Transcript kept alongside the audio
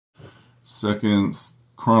Second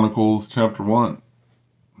Chronicles chapter 1.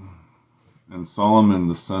 And Solomon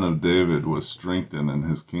the son of David was strengthened in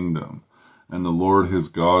his kingdom, and the Lord his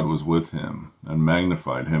God was with him, and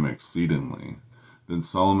magnified him exceedingly. Then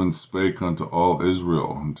Solomon spake unto all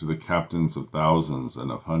Israel, and to the captains of thousands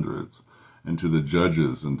and of hundreds, and to the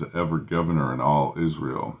judges, and to every governor in all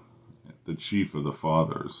Israel, the chief of the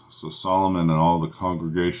fathers. So Solomon and all the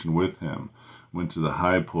congregation with him went to the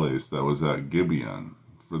high place that was at Gibeon,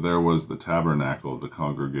 for there was the tabernacle of the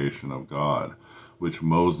congregation of God, which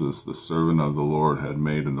Moses the servant of the Lord had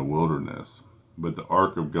made in the wilderness. But the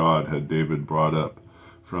ark of God had David brought up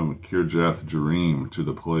from Kirjath-jearim to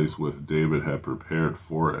the place which David had prepared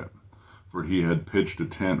for it, for he had pitched a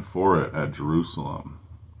tent for it at Jerusalem.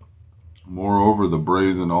 Moreover, the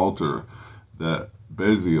brazen altar that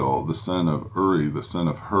Bezalel the son of Uri the son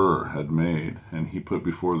of Hur had made, and he put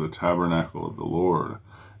before the tabernacle of the Lord,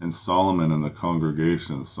 and Solomon and the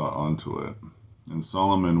congregation sought unto it. And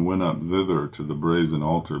Solomon went up thither to the brazen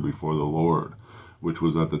altar before the Lord, which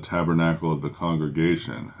was at the tabernacle of the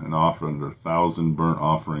congregation, and offered 1,000 burnt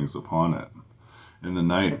offerings upon it. In the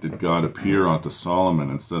night did God appear unto Solomon,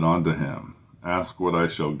 and said unto him, Ask what I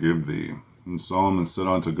shall give thee. And Solomon said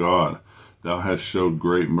unto God, Thou hast showed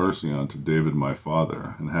great mercy unto David my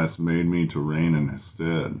father, and hast made me to reign in his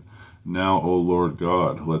stead. Now, O Lord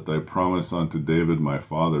God, let thy promise unto David my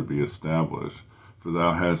father be established, for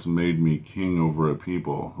thou hast made me king over a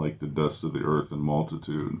people like the dust of the earth in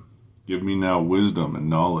multitude. Give me now wisdom and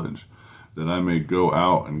knowledge, that I may go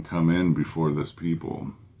out and come in before this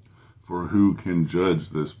people. For who can judge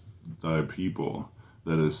this thy people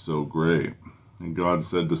that is so great? And God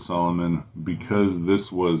said to Solomon, Because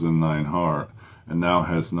this was in thine heart, and thou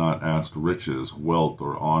hast not asked riches, wealth,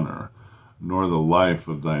 or honor, nor the life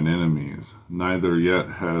of thine enemies, neither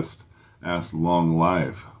yet hast asked long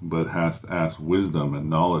life, but hast asked wisdom and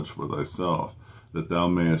knowledge for thyself, that thou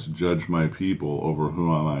mayest judge my people over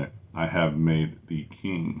whom I have made thee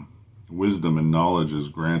king. Wisdom and knowledge is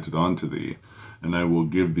granted unto thee, and I will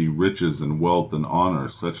give thee riches and wealth and honor,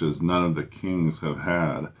 such as none of the kings have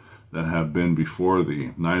had that have been before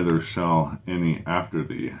thee, neither shall any after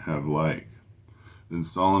thee have like. Then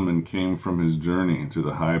Solomon came from his journey to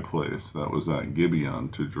the high place that was at Gibeon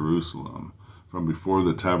to Jerusalem, from before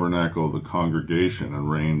the tabernacle of the congregation, and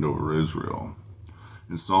reigned over Israel.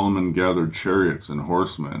 And Solomon gathered chariots and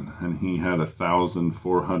horsemen, and he had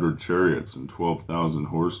 1,400 chariots and 12,000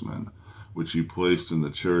 horsemen, which he placed in the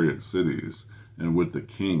chariot cities, and with the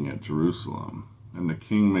king at Jerusalem. And the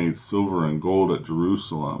king made silver and gold at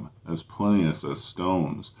Jerusalem, as plenteous as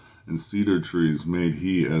stones, and cedar trees made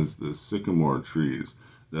he as the sycamore trees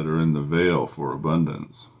that are in the vale for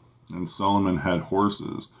abundance. And Solomon had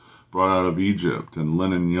horses brought out of Egypt, and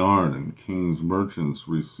linen yarn, and king's merchants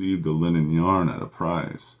received the linen yarn at a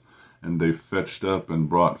price. And they fetched up and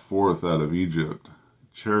brought forth out of Egypt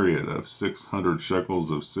a chariot of 600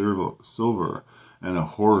 shekels of silver, and a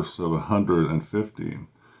horse of 150.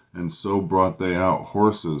 And so brought they out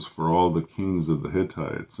horses for all the kings of the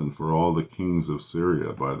Hittites, and for all the kings of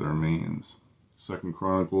Syria by their means. 2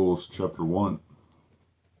 Chronicles chapter 1.